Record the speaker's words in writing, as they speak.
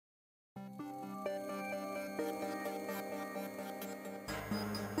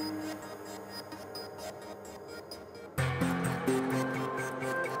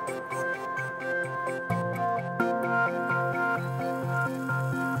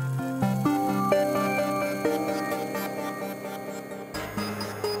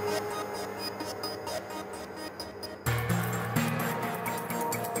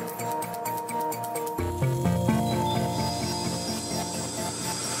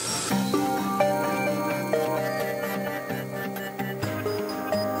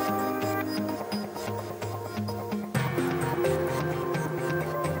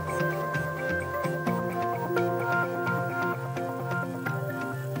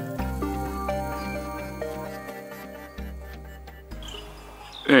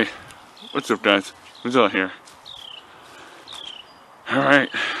Hey, what's up guys? Benzilla here. Alright,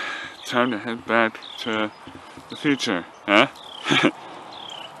 time to head back to the future, huh?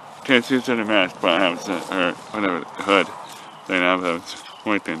 Can't see it's in a mask, but I have it, or whatever, hood thing I was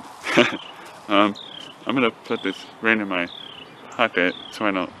pointing. I'm gonna put this right in my pocket so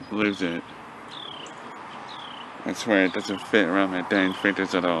I don't lose it. I swear it doesn't fit around my dang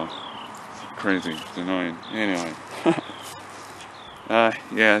fingers at all. It's crazy, it's annoying. Anyway.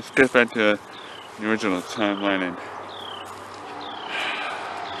 Yeah, let's get back to the original timeline and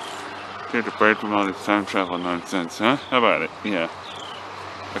take a break from all this time travel nonsense, huh? How about it? Yeah.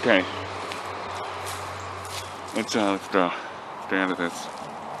 Okay. Let's go. Get out of this.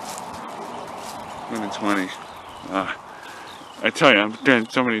 2020. I tell you, I'm getting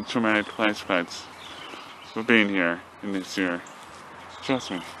so many traumatic flashbacks for being here in this year.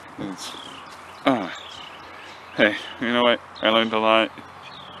 Trust me. It's, hey, you know what? I learned a lot.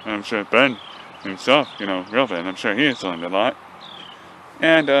 I'm sure Ben himself, real Ben, I'm sure he has learned a lot.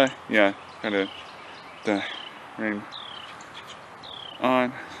 And, yeah, got the ring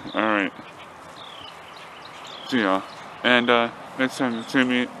on. Alright. See y'all. And, next time you see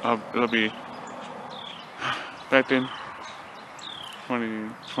me, it'll be back in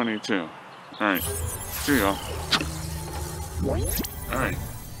 2022. Alright. See y'all. Alright.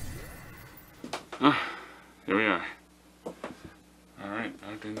 Here we are. Alright,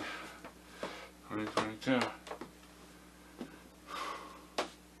 back in 2022.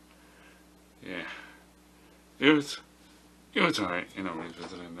 Yeah. It was alright,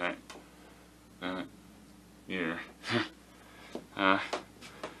 revisiting that year. Yeah,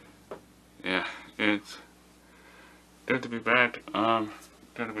 it's good to be back. Good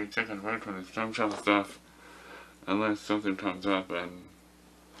to be taking a break from this time travel stuff, unless something comes up, and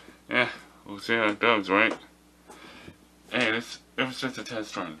yeah, we'll see how it goes, right? Hey, it was just a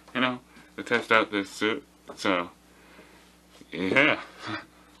test run, to test out this suit, so yeah,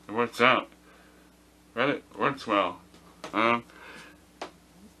 it works out. It works well. No,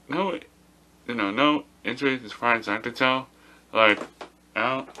 no injuries as far as I can tell. Like,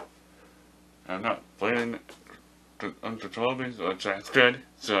 I'm not bleeding uncontrollably, so that's good.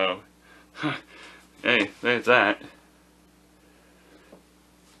 So, hey, there's that.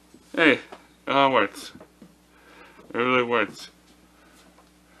 Hey, it all works. It really works.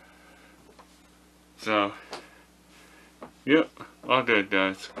 So, yep, all good,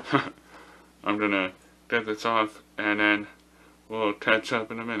 guys. I'm gonna get this off, and then we'll catch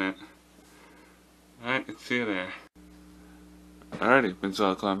up in a minute. Alright, see you there. Alrighty,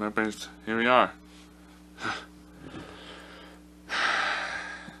 Benzilla Club Members, here we are.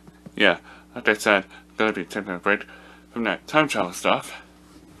 Yeah, like I said, I'm gonna be taking a break from that time travel stuff.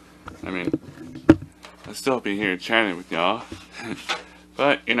 I mean, I'll still be here chatting with y'all.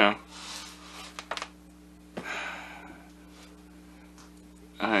 But,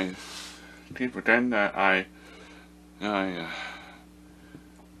 I keep pretending that I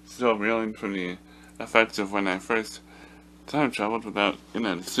still reeling from the effects of when I first time traveled without,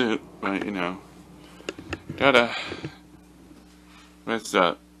 the suit, but, gotta rest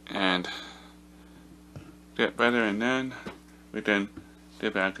up and get better, and then we can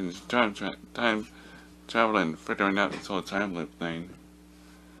get back into time travel and figuring out this whole time loop thing.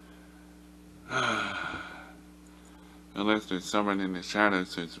 Unless there's someone in the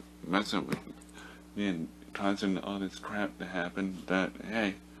shadows who's messing with me and causing all this crap to happen, that,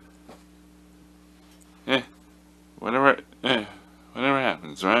 hey, whatever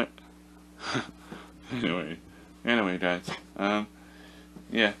happens, right? Anyway, guys,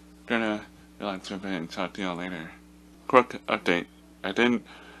 yeah, gonna relax a bit and talk to y'all later. Quick update. I didn't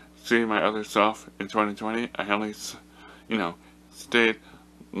see my other self in 2020. I only, stayed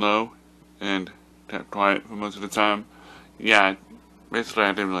low and kept quiet for most of the time. Yeah, basically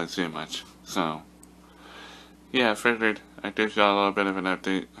I didn't really see much. So, yeah, I figured I'd give y'all a little bit of an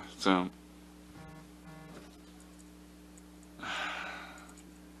update. So,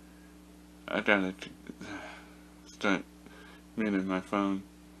 I gotta start muting my phone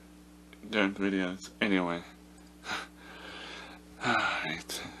during videos. Anyway.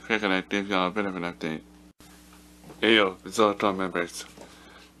 Alright, figured I'd give y'all a bit of an update. Hey yo, Benzilla Club Members.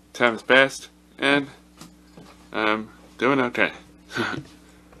 Time's passed, and I'm doing okay.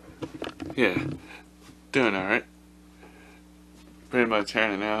 Yeah, doing alright. Pretty much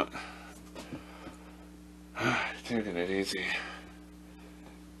hanging out. Taking it easy.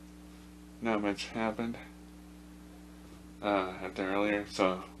 Not much happened at the earlier,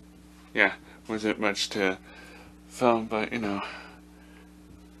 so yeah, wasn't much to film, but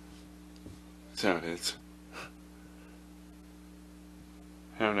so it is.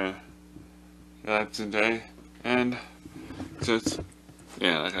 having a relaxing day, and just,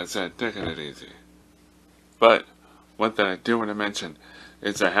 yeah, like I said, taking it easy. But one thing I do want to mention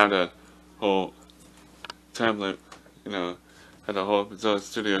is how the whole time loop, how the whole Benzilla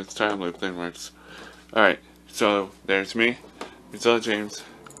Studios time loop thing works. Alright, so there's me, Benzilla James,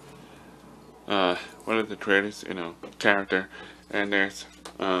 one of the creators, character, and there's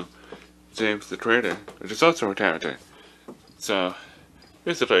James the creator, which is also a character. So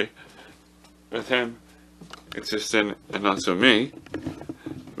basically, with him, it's just and also me,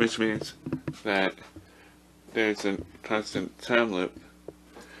 which means that there's a constant time loop,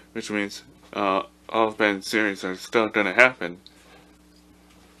 which means all of Ben's series are still gonna happen,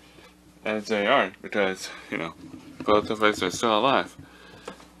 as they are, because, both of us are still alive.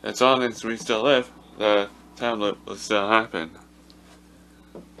 As long as we still live, the time loop will still happen.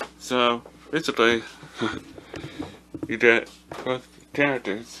 So, basically, you get both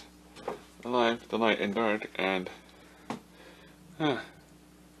characters alive, the light and dark, and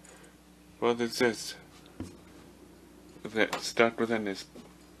both exist stuck within this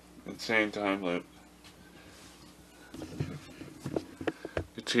insane time loop.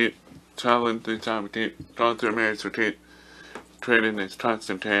 You keep traveling through time, we keep going through mirrors, we keep creating this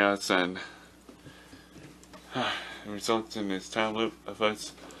constant chaos, and it results in this time loop of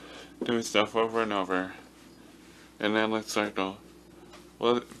us doing stuff over and over. An endless cycle.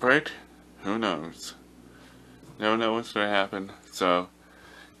 Will it break? Who knows? Never know what's gonna happen. So,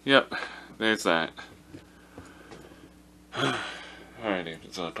 yep, there's that. Alrighty,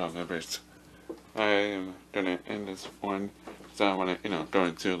 Benzilla Club Members. I am gonna end this one because I don't want to, go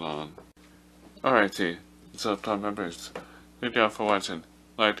in too long. Alrighty, Benzilla Club Members. Thank y'all for watching.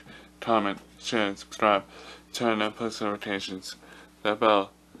 Like, comment, share, and subscribe. Turn on post notifications. That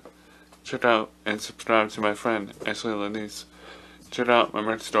bell. Check out and subscribe to my friend, Ashley Lanise. Check out my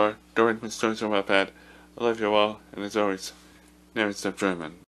merch store, Doreen Stores on Wattpad. I love you all, and as always, never stop dreaming.